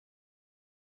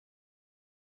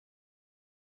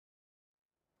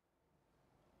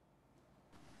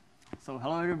So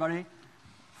hello, everybody.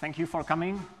 Thank you for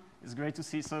coming. It's great to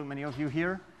see so many of you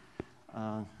here.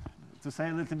 To say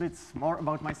a little bit more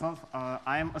about myself,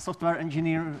 I am a software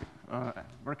engineer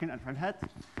working at Red Hat.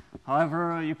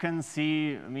 However, you can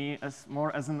see me as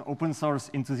more as an open source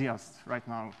enthusiast right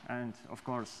now, and of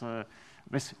course,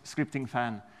 Bash scripting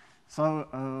fan.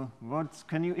 So, what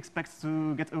can you expect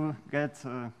to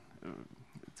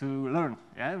to learn?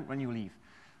 Yeah, when you leave.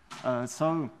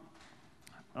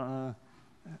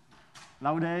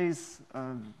 Nowadays,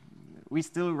 we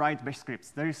still write Bash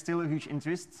scripts. There is still a huge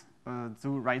interest to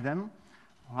write them.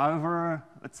 However,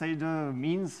 let's say the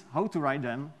means how to write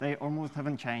them, they almost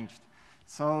haven't changed.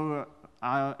 So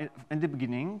in the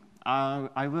beginning,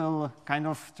 I will kind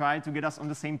of try to get us on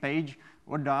the same page.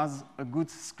 What does a good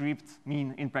script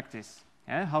mean in practice?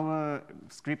 Yeah? How a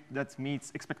script that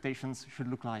meets expectations should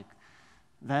look like.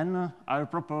 Then I'll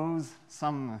propose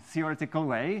some theoretical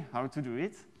way how to do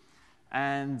it.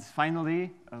 And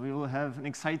finally, we will have an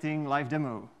exciting live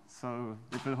demo. So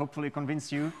it will hopefully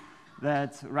convince you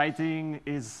that writing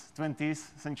is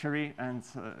 20th century and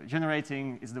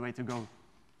generating is the way to go.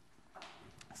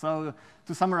 So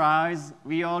to summarize,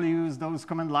 we all use those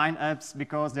command line apps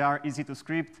because they are easy to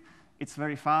script. It's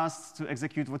very fast to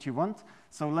execute what you want.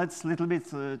 So let's little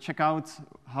bit check out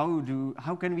how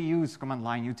can we use command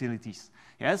line utilities.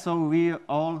 Yeah, so we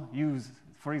all use,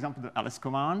 for example, the ls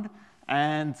command.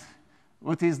 And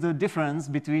what is the difference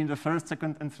between the first,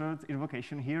 second, and third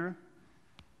invocation here?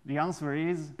 The answer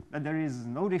is that there is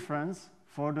no difference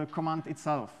for the command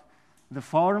itself. The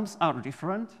forms are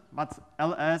different, but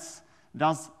ls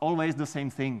does always the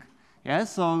same thing. Yeah,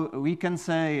 so we can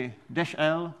say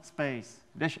 -l space,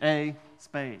 -a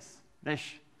space,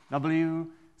 -w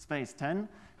space 10,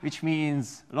 which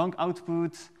means long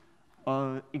output,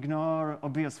 ignore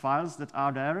obvious files that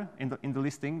are there in the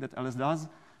listing that ls does,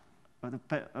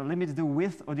 limit the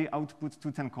width of the output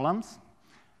to 10 columns,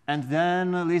 and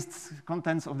then lists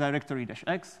contents of directory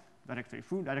 -x, directory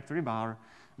foo, directory bar.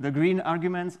 The green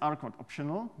arguments are called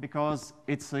optional because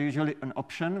it's usually an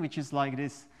option, which is like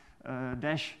this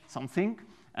dash something,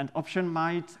 and option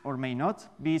might or may not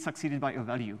be succeeded by a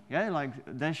value. Yeah, like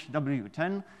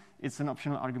 -w10, it's an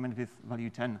optional argument with value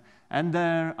 10. And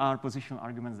there are positional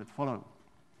arguments that follow.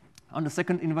 On the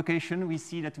second invocation, we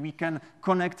see that we can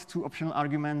connect two optional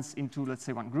arguments into, let's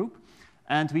say, one group,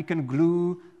 and we can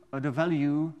glue the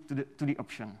value to the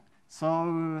option.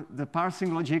 So the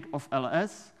parsing logic of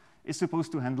ls is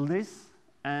supposed to handle this,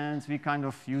 and we kind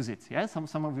of use it. Yeah,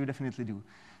 some of you definitely do.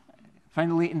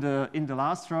 Finally, in the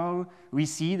last row, we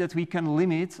see that we can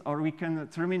limit or we can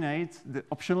terminate the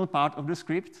optional part of the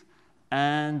script,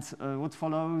 and what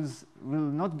follows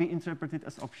will not be interpreted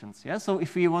as options. Yeah? So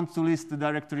if we want to list the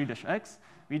directory -x,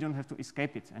 we don't have to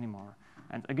escape it anymore.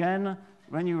 And again,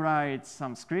 when you write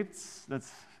some scripts that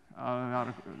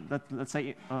let's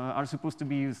say, are supposed to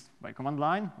be used by command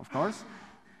line, of course,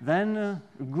 then a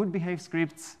good behaved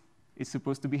script is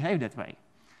supposed to behave that way.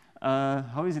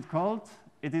 How is it called?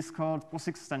 It is called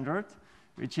POSIX standard,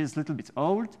 which is a little bit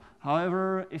old.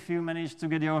 However, if you manage to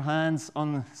get your hands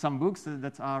on some books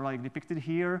that are like depicted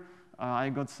here, I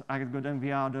got them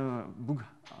via the book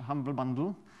Humble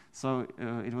Bundle, so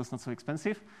it was not so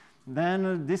expensive.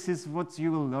 Then this is what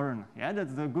you will learn. Yeah,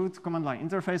 that the good command line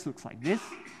interface looks like this,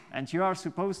 and you are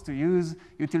supposed to use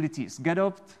utilities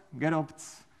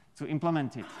getopt to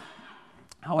implement it.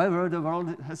 However, the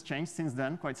world has changed since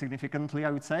then quite significantly, I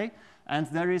would say, and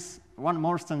there is one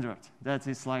more standard that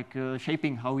is like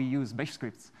shaping how we use Bash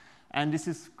scripts, and this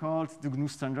is called the GNU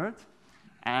standard.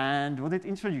 And what it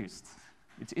introduced?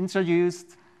 It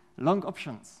introduced long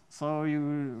options. So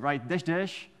you write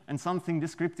 -- and something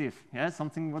descriptive, yeah,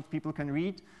 something what people can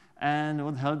read and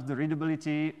what helps the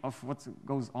readability of what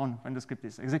goes on when the script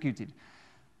is executed.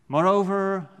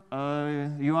 Moreover,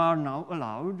 you are now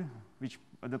allowed, which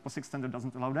the POSIX standard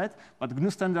doesn't allow that, but GNU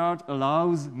standard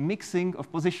allows mixing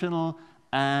of positional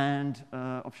and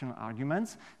optional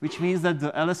arguments, which means that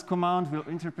the ls command will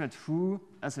interpret foo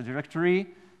as a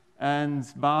directory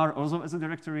and bar also as a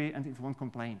directory, and it won't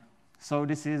complain. So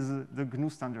this is the GNU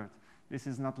standard. This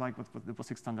is not like what the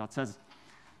POSIX standard says.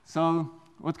 So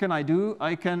what can I do?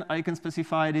 I can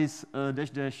specify this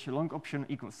 -- long option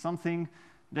equals something,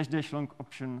 -- long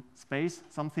option space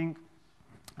something,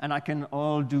 and I can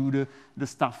all do the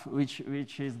stuff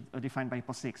which is defined by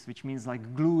POSIX, which means like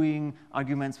gluing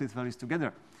arguments with values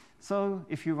together. So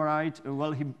if you write a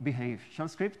well-behaved shell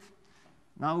script,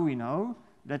 now we know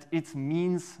that it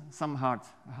means some hard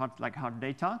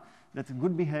data, that a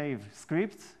good behaved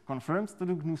script confirms to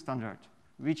the GNU standard,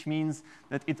 which means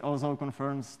that it also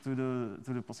confirms to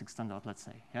the POSIX standard, let's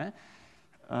say, yeah?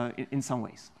 In some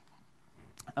ways.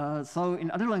 So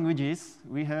in other languages,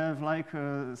 we have like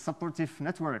a supportive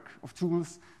network of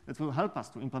tools that will help us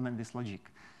to implement this logic.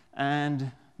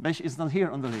 And Bash is not here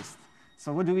on the list.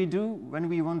 So what do we do when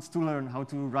we want to learn how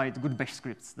to write good Bash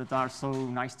scripts that are so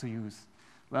nice to use?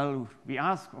 Well, we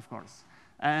ask, of course.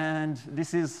 And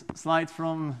this is a slide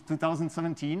from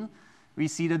 2017. We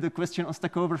see that the question on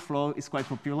Stack Overflow is quite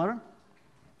popular.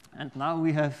 And now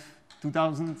we have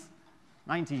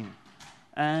 2019.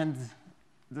 And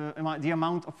the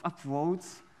amount of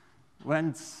upvotes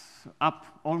went up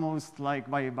almost like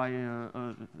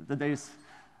there's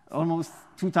almost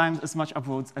 2 times as much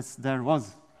upvotes as there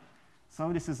was.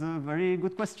 So this is a very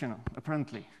good question,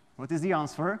 apparently. What is the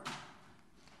answer?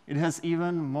 It has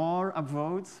even more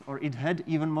upvotes, or it had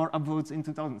even more upvotes in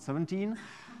 2017.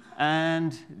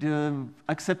 And the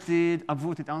accepted,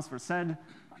 upvoted answer said,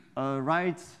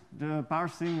 write the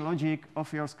parsing logic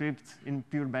of your script in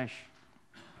pure Bash.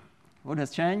 What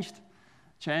has changed?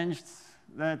 Changed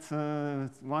that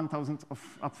 1,000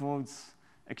 of upvotes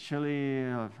actually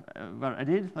were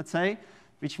added, let's say,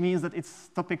 which means that it's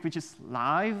a topic which is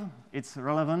live, it's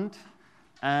relevant,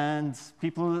 and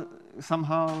people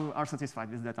somehow are satisfied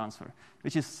with that answer,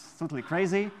 which is totally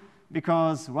crazy,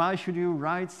 because why should you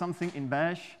write something in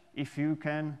Bash if you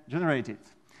can generate it?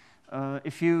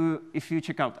 If you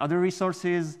check out other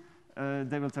resources,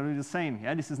 they will tell you the same.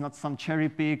 Yeah, this is not some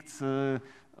cherry-picked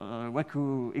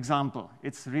wacky example.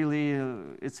 It's really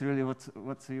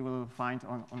what you will find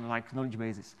on like knowledge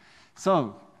bases.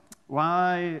 So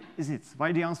why is it?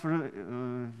 Why the answer?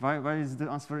 Why is the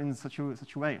answer in such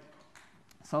a way?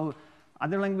 So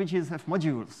other languages have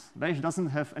modules. Bash doesn't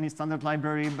have any standard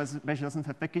library. Bash doesn't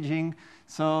have packaging.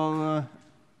 So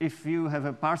if you have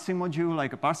a parsing module,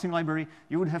 like a parsing library,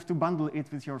 you would have to bundle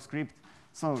it with your script.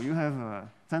 So you have a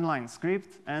 10-line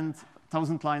script and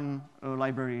 1,000-line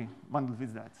library bundled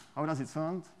with that. How does it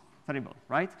sound? Terrible,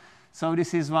 right? So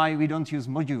this is why we don't use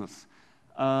modules.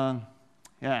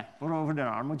 Yeah, moreover, there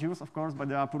are modules, of course, but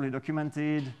they are poorly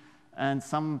documented, and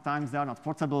sometimes they are not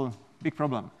portable. Big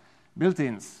problem.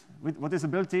 Built-ins. What is a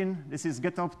built-in? This is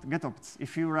getopts.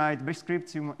 If you write Bash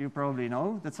scripts, you probably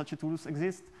know that such tools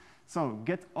exist. So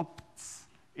getopts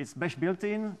is Bash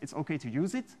built-in. It's OK to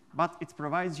use it, but it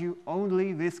provides you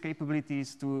only with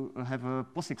capabilities to have a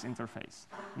POSIX interface,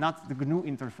 not the GNU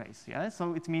interface. Yeah?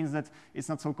 So it means that it's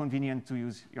not so convenient to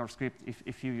use your script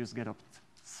if you use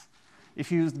getopts. If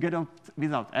you use getopt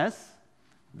without S,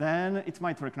 then it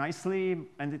might work nicely,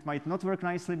 and it might not work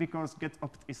nicely because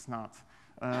getopt is not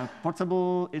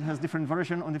portable. It has different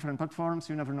version on different platforms.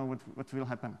 You never know what will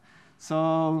happen.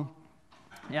 So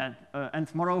yeah, and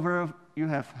moreover, you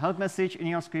have help message in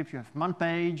your script, you have man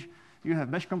page, you have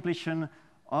Bash completion,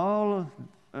 all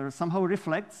somehow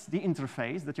reflects the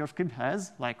interface that your script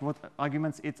has, like what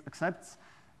arguments it accepts,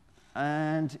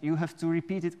 and you have to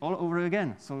repeat it all over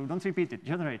again. So don't repeat it,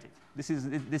 generate it. This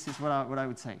is what I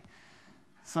would say.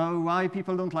 So why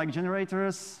people don't like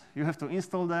generators? You have to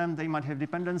install them. They might have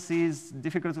dependencies,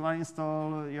 difficult to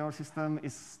uninstall. Your system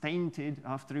is tainted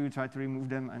after you try to remove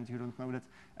them, and you don't know that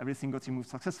everything got removed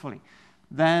successfully.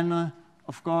 Then,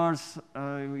 of course,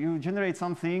 you generate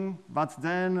something, but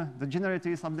then the generator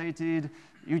is updated.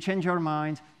 You change your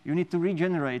mind. You need to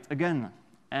regenerate again.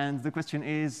 And the question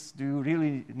is, do you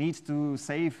really need to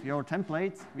save your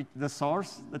template with the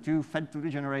source that you fed to the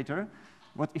generator?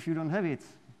 What if you don't have it?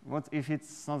 What if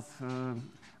it's not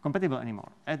compatible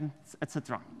anymore, and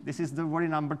etc. This is the worry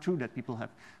number 2 that people have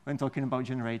when talking about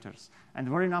generators. And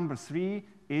worry number 3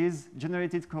 is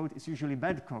generated code is usually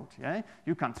bad code. Yeah?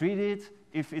 You can't read it.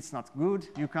 If it's not good,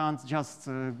 you can't just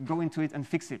go into it and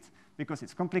fix it because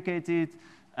it's complicated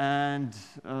and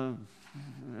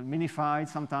minified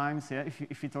sometimes. Yeah?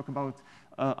 If you talk about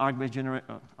Argbash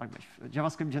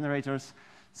JavaScript generators.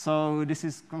 So this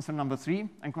is concern number 3.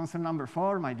 And concern number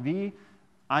 4 might be,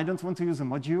 I don't want to use a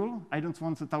module. I don't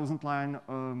want a 1,000-line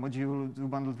module to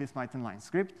bundle with my 10-line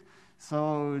script.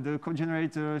 So the code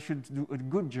generator should do a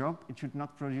good job. It should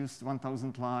not produce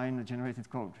 1,000-line generated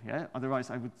code. Yeah?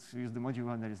 Otherwise, I would use the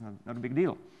module, and that is not a big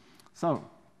deal. So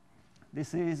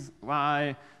this is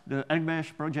why the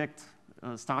Argbash project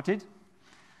started.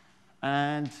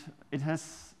 And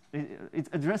it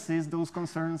addresses those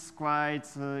concerns quite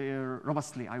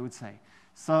robustly, I would say.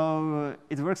 So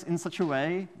it works in such a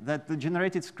way that the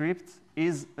generated script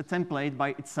is a template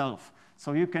by itself.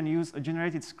 So you can use a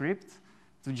generated script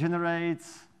to generate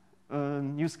a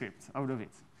new script out of it.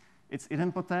 It's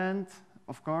idempotent,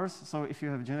 of course. So if you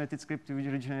have a generated script, you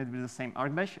regenerate with the same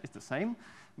Argbash. It's the same.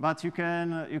 But you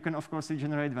can of course,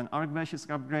 regenerate when Argbash is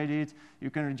upgraded. You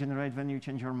can regenerate when you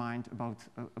change your mind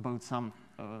about some,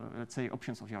 let's say,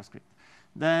 options of your script.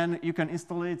 Then you can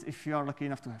install it if you are lucky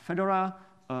enough to have Fedora.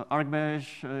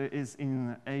 Argbash is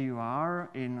in AUR,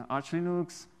 in Arch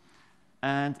Linux,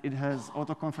 and it has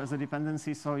autoconf as a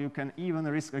dependency, so you can even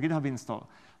risk a GitHub install.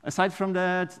 Aside from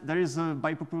that, there is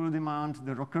by popular demand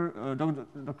the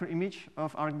Docker image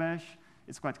of Argbash.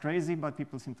 It's quite crazy, but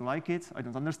people seem to like it. I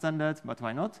don't understand that, but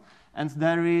why not? And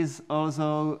there is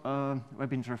also a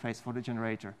web interface for the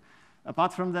generator.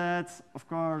 Apart from that, of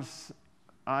course,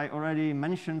 I already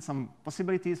mentioned some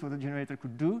possibilities what the generator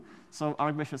could do. So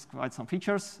Argbash has quite some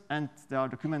features, and they are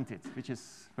documented, which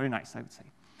is very nice, I would say.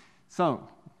 So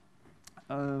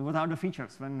what are the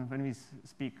features when we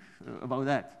speak about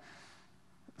that?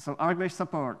 So Argbash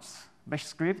supports bash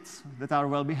scripts that are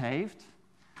well-behaved,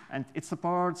 and it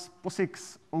supports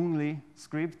POSIX-only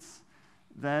scripts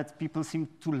that people seem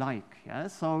to like. Yeah?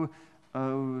 So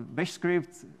bash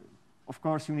script, of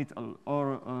course, you need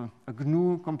a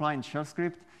GNU-compliant shell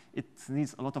script. It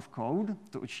needs a lot of code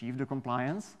to achieve the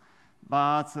compliance.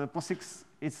 But POSIX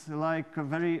is like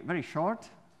very, very short,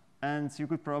 and you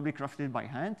could probably craft it by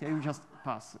hand. Yeah, you just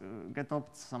pass, get up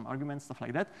some arguments, stuff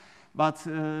like that. But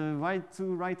why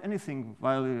to write anything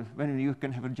when you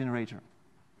can have a generator?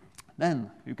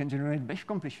 Then you can generate bash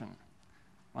completion.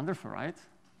 Wonderful, right?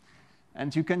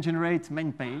 And you can generate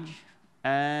main page.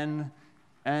 And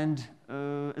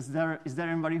is there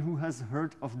anybody who has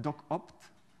heard of doc_opt?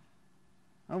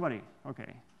 Nobody. OK.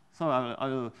 So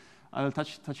I will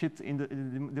touch it in the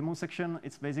demo section.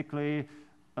 It's basically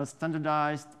a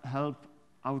standardized help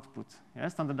output, yeah,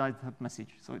 standardized help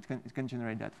message. So it can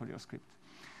generate that for your script.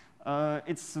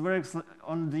 It works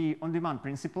on the on-demand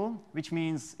principle, which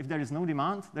means if there is no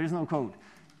demand, there is no code.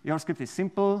 Your script is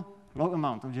simple, low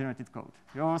amount of generated code.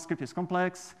 Your script is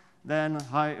complex, then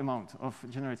high amount of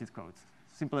generated code.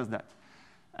 Simple as that.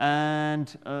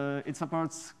 And it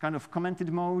supports kind of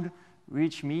commented mode,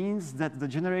 which means that the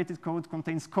generated code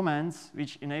contains commands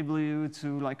which enable you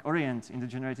to like orient in the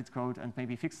generated code and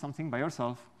maybe fix something by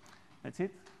yourself. That's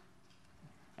it.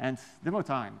 And demo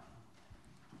time.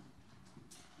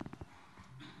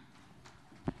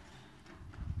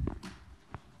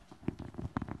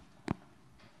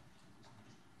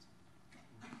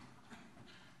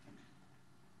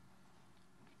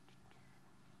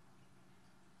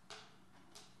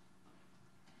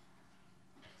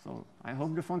 So I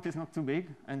hope the font is not too big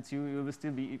and you will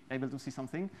still be able to see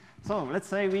something. So let's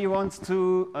say we want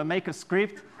to make a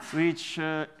script which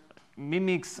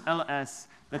mimics ls,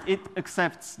 that it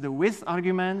accepts the width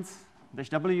argument,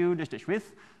 -w,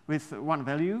 -width, with one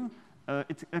value.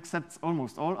 It accepts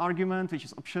almost all argument, which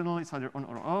is optional. It's either on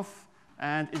or off.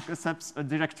 And it accepts a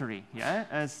directory, yeah,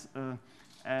 as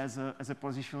a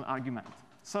positional argument.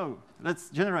 So let's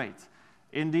generate.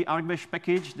 In the Argbash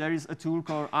package, there is a tool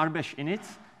called Argbash init.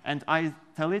 And I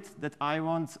tell it that I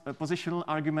want a positional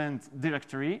argument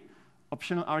directory,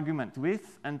 optional argument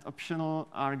width, and optional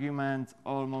argument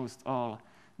almost all.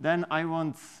 Then I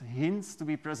want hints to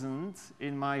be present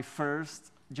in my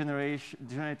first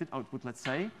generated output, let's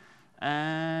say.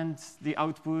 And the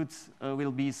output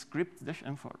will be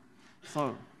script-m4.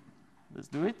 So let's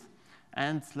do it.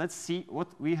 And let's see what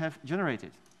we have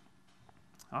generated.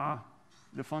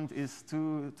 The font is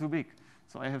too big,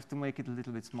 so I have to make it a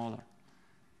little bit smaller.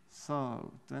 So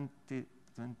 20,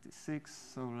 26,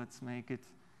 so let's make it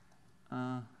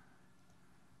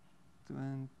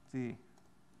 20,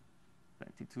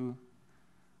 22,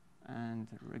 and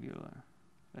regular.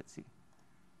 Let's see.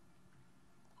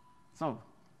 So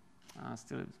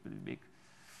still it's pretty big.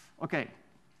 OK.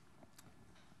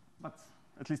 But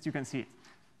at least you can see it.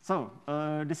 So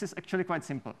this is actually quite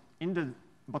simple. In the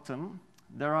bottom,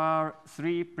 there are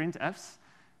 3 printfs,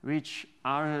 which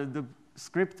are the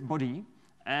script body.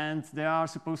 And they are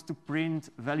supposed to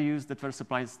print values that were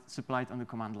supplied on the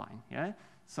command line. Yeah?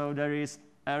 So there is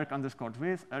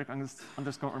arg_width,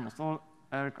 arg_almost_all,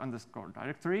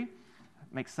 arg_directory.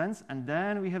 Makes sense. And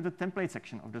then we have the template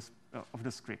section of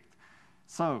the script.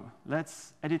 So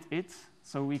let's edit it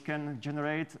so we can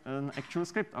generate an actual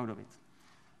script out of it.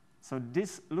 So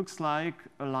this looks like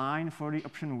a line for the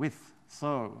option width.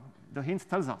 So the hint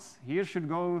tells us here should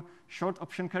go short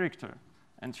option character.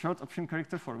 And short option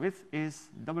character for width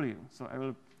is W. So I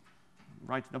will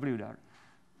write W there.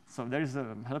 So there is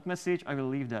a help message. I will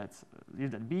leave that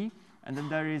be. And then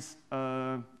there is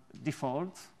a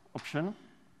default option.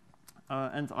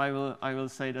 And I will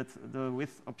say that the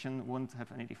width option won't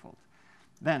have any default.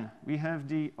 Then we have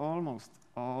the almost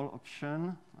all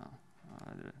option.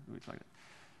 Do it like that.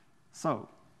 So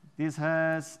this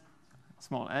has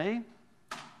small a.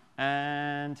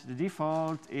 And the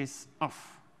default is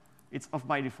off. It's off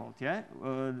by default, yeah?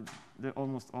 The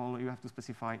almost all you have to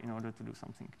specify in order to do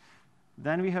something.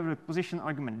 Then we have a position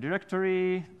argument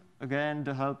directory, again,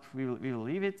 the help, we will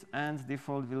leave it, and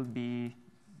default will be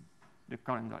the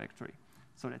current directory.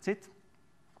 So that's it.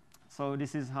 So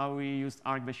this is how we used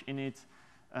Argbash init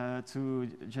to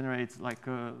generate like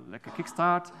a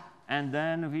kickstart, and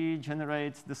then we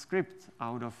generate the script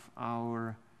out of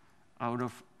our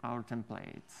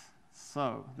template.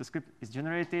 So the script is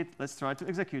generated. Let's try to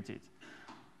execute it.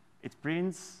 It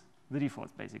prints the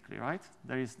default, basically, right?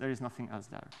 There is nothing else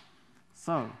there.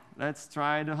 So let's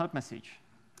try the help message.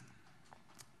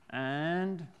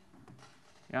 And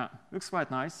yeah, looks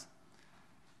quite nice.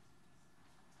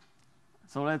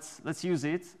 So let's use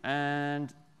it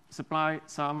and supply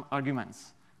some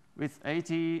arguments. With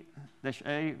at-a,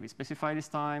 we specify this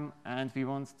time, and we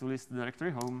want to list the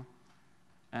directory home,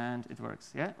 and it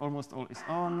works. Yeah, almost all is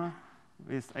on.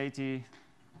 With at,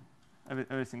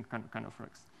 everything kind of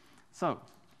works. So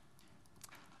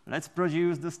let's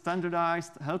produce the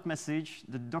standardized help message,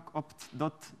 the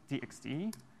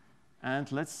docopt.txt,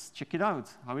 and let's check it out,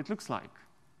 how it looks like.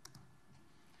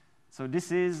 So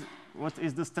this is what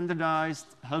is the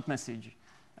standardized help message.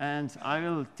 And I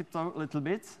will tiptoe a little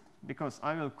bit, because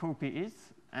I will copy it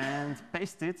and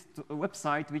paste it to a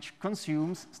website which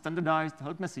consumes standardized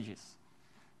help messages.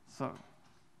 So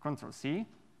Control-C,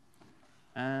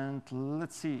 and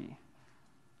let's see.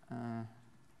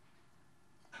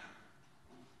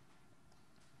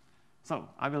 So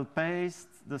I will paste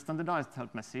the standardized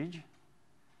help message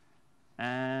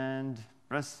and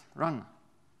press run.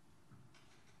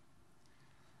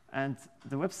 And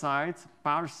the website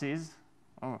parses,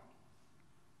 good.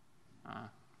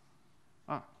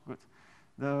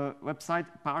 The website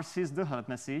parses the help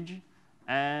message,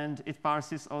 and it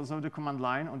parses also the command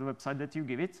line on the website that you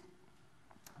give it.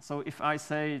 So if I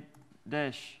say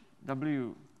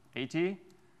 -w80,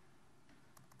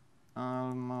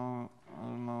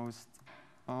 almost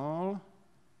all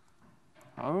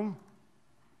home,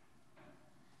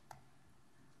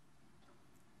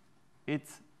 it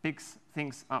picks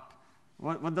things up.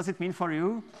 What does it mean for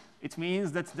you? It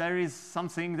means that there is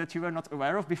something that you were not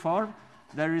aware of before.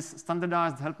 There is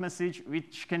standardized help message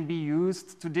which can be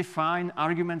used to define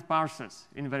argument parsers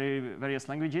in various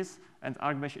languages, and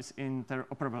Argbash is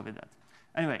interoperable with that.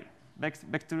 Anyway,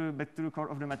 back to the core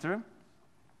of the matter.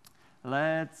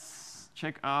 Let's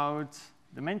check out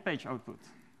the main page output.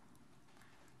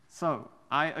 So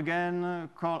I again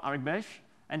call Argbash,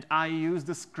 and I use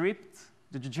the script,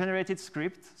 the generated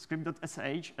script,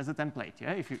 script.sh, as a template.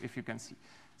 Yeah, if you can see.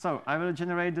 So I will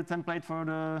generate the template for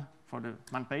the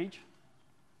man page,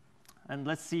 and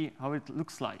let's see how it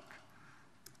looks like.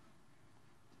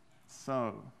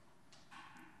 So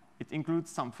it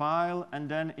includes some file, and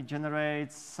then it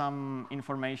generates some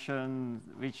information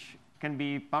which can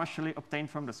be partially obtained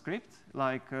from the script,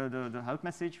 like the help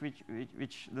message,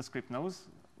 which the script knows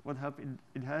what help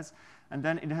it has. And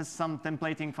then it has some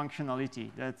templating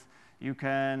functionality that you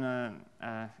can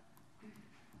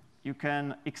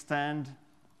extend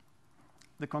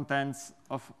the contents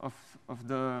of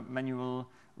the manual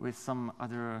with some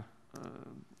other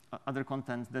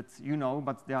content that you know,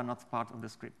 but they are not part of the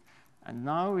script. And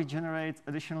now we generate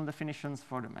additional definitions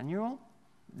for the manual.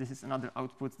 This is another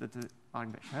output that the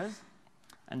Argbash has.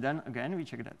 And then again, we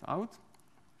check that out.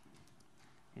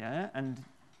 Yeah, and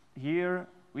here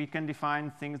we can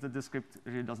define things that the script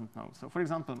really doesn't know. So for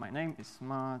example, my name is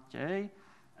Matěj,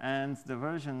 and the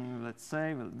version, let's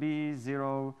say, will be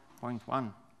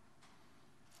 0.1.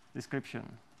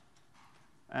 Description.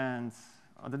 And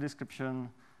other description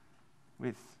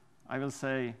with, I will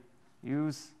say,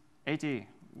 use 80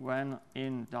 when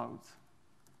in doubt.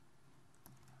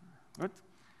 Good.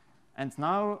 And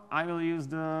now I will use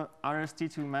the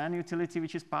rst2man utility,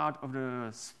 which is part of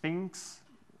the Sphinx.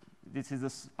 This is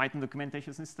the Python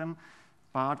documentation system,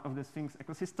 part of the Sphinx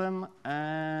ecosystem.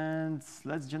 And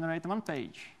let's generate a man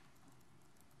page.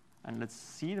 And let's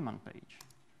see the man page.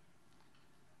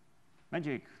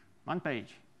 Magic, man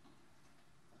page.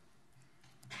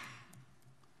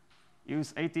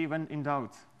 Use 80 when in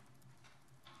doubt.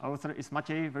 Author is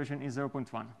Matěj, version is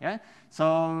 0.1. Yeah?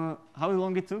 So how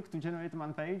long it took to generate a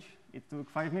man page? It took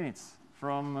 5 minutes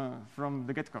from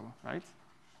the get-go, right?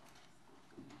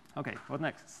 OK, what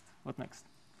next? What next?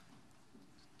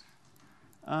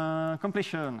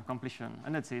 Completion,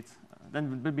 and that's it.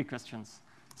 Then will be questions.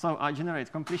 So I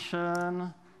generate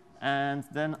completion, and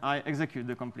then I execute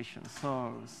the completion.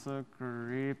 So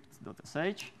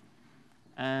script.sh,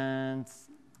 and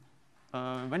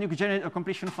when you generate a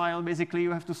completion file, basically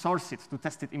you have to source it to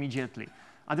test it immediately.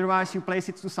 Otherwise, you place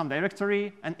it to some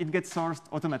directory, and it gets sourced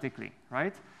automatically,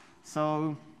 right?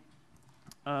 So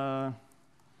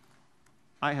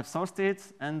I have sourced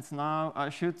it, and now I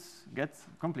should get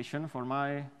completion for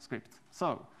my script.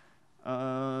 So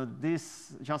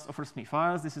This just offers me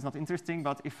files. This is not interesting,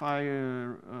 but if I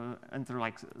enter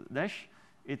like dash,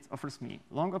 it offers me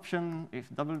long option. If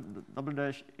double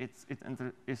dash, it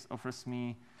offers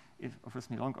me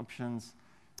long options.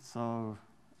 So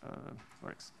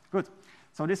works good.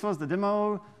 So this was the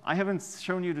demo. I haven't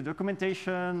shown you the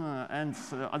documentation and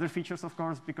other features, of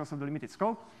course, because of the limited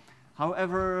scope.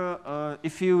 However,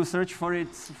 if you search for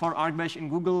it for Argbash in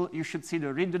Google, you should see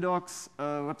the Read the Docs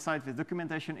website with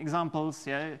documentation examples.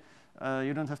 Yeah,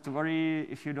 you don't have to worry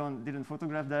if you didn't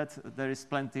photograph that. There is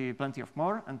plenty of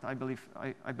more, and I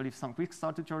believe some quick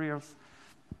start tutorials.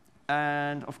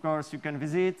 And of course, you can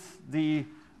visit the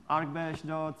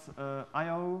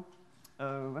argbash.io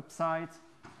website,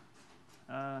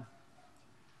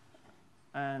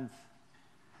 and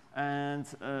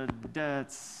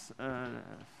that's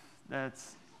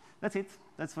it.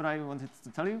 That's what I wanted to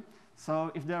tell you.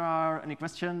 So if there are any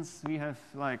questions, we have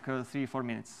like 3-4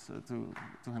 minutes to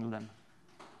handle them.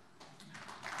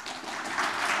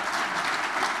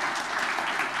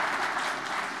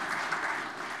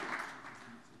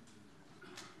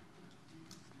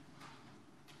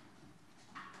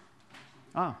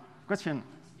 Question.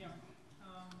 Yeah. So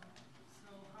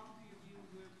how do you deal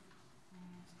with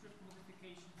script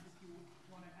modifications if you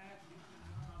want to add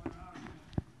another argument?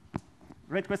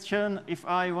 Great question. If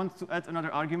I want to add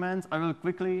another argument, I will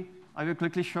quickly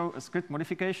show a script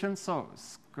modification. So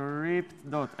script.sh.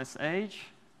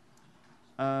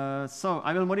 So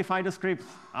I will modify the script.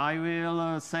 I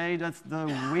will say that the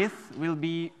width will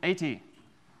be 80.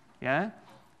 Yeah.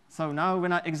 So now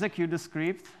when I execute the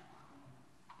script,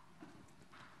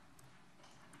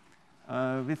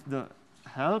 with the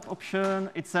help option,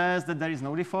 it says that there is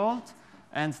no default,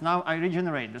 and now I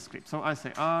regenerate the script. So I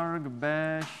say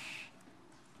argbash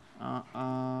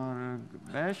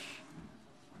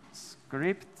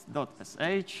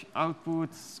script.sh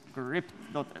output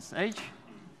script.sh,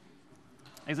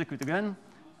 execute again,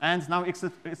 and now it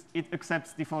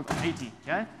accepts default of 80.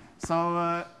 Yeah.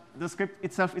 So the script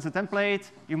itself is a template.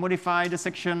 You modify the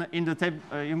section in the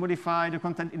you modify the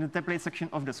content in the template section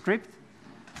of the script,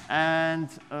 and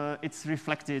it's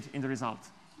reflected in the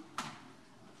result.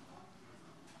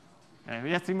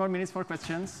 We have 3 more minutes for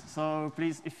questions, so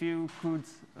please, if you could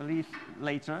leave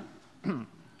later.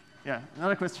 Yeah,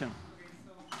 another question. Okay,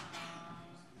 so you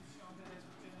showed that it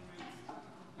generates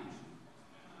completion.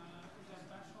 Is that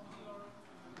bash only, or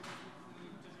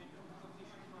generate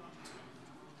auto-completion for?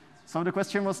 So the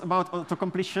question was about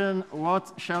auto-completion.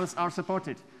 What shells are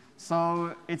supported?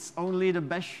 So it's only the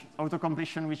bash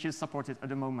auto-completion which is supported at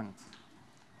the moment.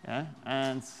 Yeah,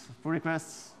 and pull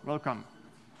requests, welcome.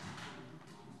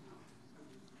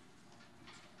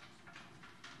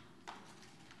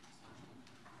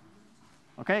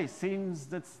 Okay, seems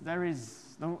that there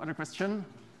is no other question.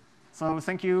 So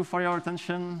thank you for your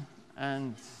attention,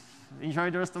 and enjoy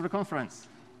the rest of the conference.